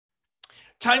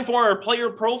Time for our player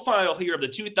profile here of the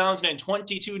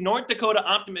 2022 North Dakota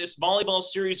Optimist Volleyball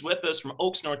Series. With us from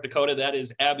Oaks, North Dakota, that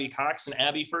is Abby Cox. And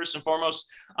Abby, first and foremost,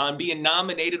 on being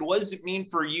nominated, what does it mean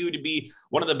for you to be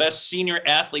one of the best senior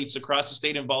athletes across the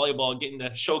state in volleyball, getting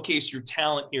to showcase your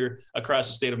talent here across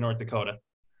the state of North Dakota?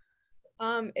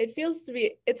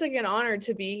 It's like an honor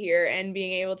to be here and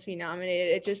being able to be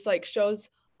nominated. It just like shows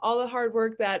all the hard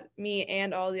work that me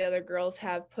and all the other girls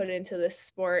have put into this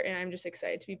sport. And I'm just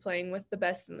excited to be playing with the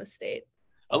best in the state.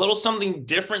 A little something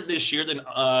different this year than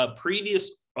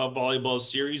previous volleyball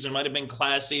series. There might have been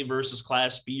Class A versus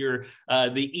Class B, or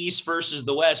the East versus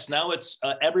the West. Now it's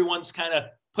everyone's kind of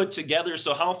put together.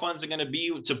 So how fun is it going to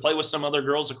be to play with some other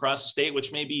girls across the state,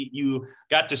 which maybe you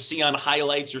got to see on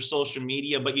highlights or social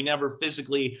media, but you never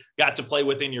physically got to play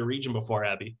within your region before,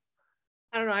 Abby?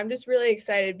 I don't know. I'm just really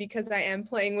excited because I am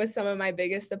playing with some of my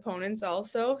biggest opponents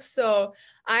also. So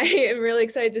I am really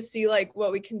excited to see like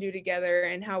what we can do together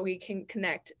and how we can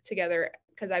connect together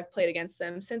because I've played against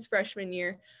them since freshman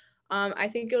year. I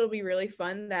think it'll be really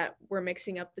fun that we're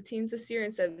mixing up the teams this year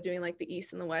instead of doing like the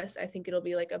East and the West. I think it'll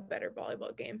be like a better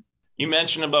volleyball game. You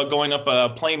mentioned about going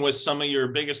up playing with some of your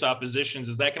biggest oppositions.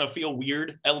 Is that going to feel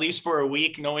weird, at least for a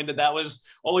week, knowing that that was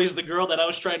always the girl that I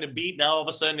was trying to beat? Now all of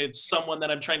a sudden it's someone that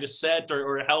I'm trying to set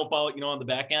or help out, on the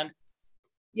back end?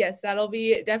 Yes, that'll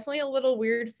be definitely a little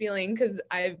weird feeling because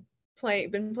I've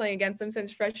been playing against them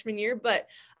since freshman year, but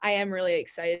I am really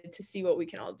excited to see what we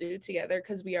can all do together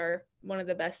because we are one of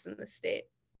the best in the state.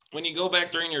 When you go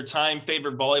back during your time,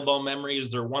 favorite volleyball memory, is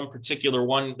there one particular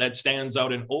one that stands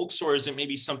out in Oaks, or is it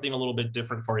maybe something a little bit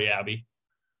different for you, Abby?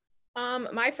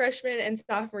 My freshman and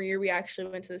sophomore year, we actually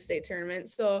went to the state tournament.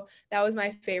 So that was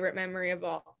my favorite memory of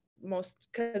all, most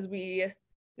because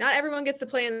not everyone gets to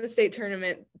play in the state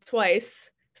tournament twice.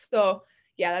 So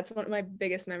yeah, that's one of my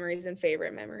biggest memories and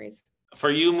favorite memories. For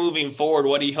you moving forward,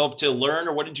 what do you hope to learn,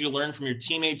 or what did you learn from your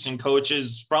teammates and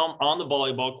coaches from on the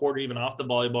volleyball court, or even off the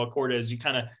volleyball court, as you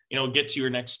kind of, get to your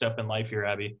next step in life here,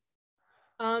 Abby?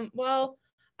 Well,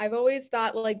 I've always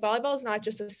thought like volleyball is not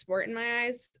just a sport in my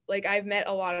eyes. Like I've met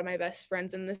a lot of my best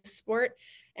friends in this sport.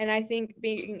 And I think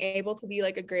being able to be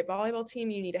like a great volleyball team,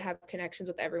 you need to have connections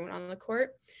with everyone on the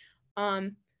court.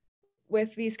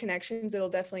 With these connections, it'll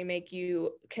definitely make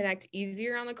you connect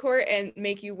easier on the court and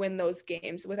make you win those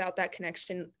games. Without that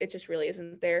connection, it just really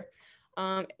isn't there.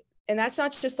 And that's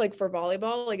not just like for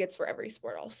volleyball, like it's for every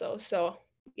sport also. So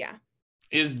yeah.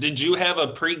 Did you have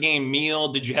a pregame meal?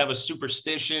 Did you have a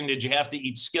superstition? Did you have to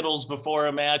eat Skittles before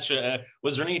a match?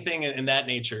 Was there anything in that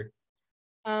nature?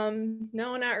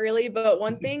 No, not really. But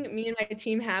one thing me and my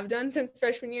team have done since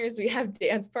freshman year is we have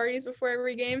dance parties before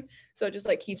every game. So it just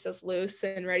like keeps us loose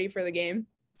and ready for the game.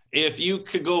 If you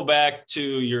could go back to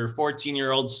your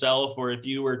 14-year-old self, or if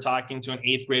you were talking to an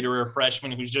 8th grader or a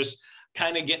freshman who's just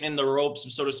kind of getting in the ropes,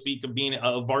 so to speak, of being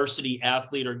a varsity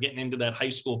athlete or getting into that high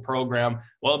school program,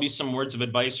 what would be some words of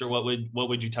advice, or what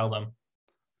would you tell them?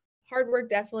 Hard work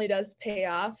definitely does pay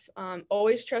off.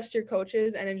 Always trust your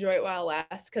coaches and enjoy it while it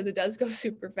lasts because it does go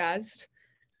super fast.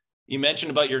 You mentioned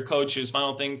about your coaches.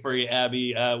 Final thing for you,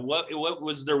 Abby. What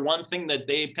was there one thing that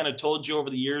they've kind of told you over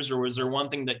the years, or was there one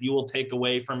thing that you will take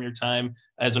away from your time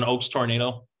as an Oaks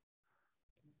Tornado?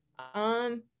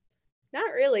 Not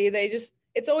really.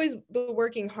 It's always the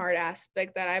working hard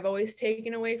aspect that I've always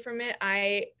taken away from it.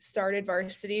 I started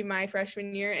varsity my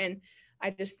freshman year, and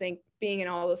I just think being in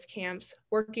all those camps,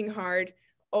 working hard,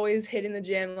 always hitting the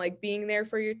gym, like being there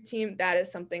for your team, that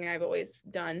is something I've always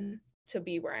done to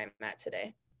be where I'm at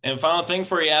today. And final thing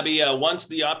for you, Abby, once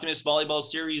the Optimist Volleyball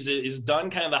Series is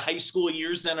done, kind of the high school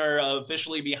years then are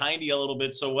officially behind you a little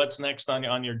bit. So what's next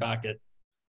on your docket?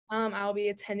 I'll be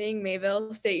attending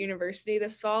Mayville State University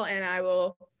this fall, and I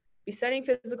will be studying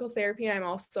physical therapy, and I'm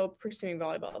also pursuing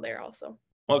volleyball there also.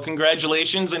 Well,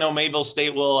 congratulations. I know Mayville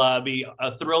State will be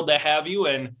thrilled to have you,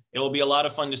 and it will be a lot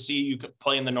of fun to see you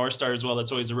play in the North Star as well.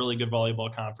 That's always a really good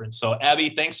volleyball conference. So, Abby,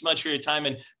 thanks so much for your time,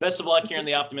 and best of luck here in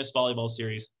the Optimist Volleyball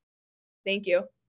Series. Thank you.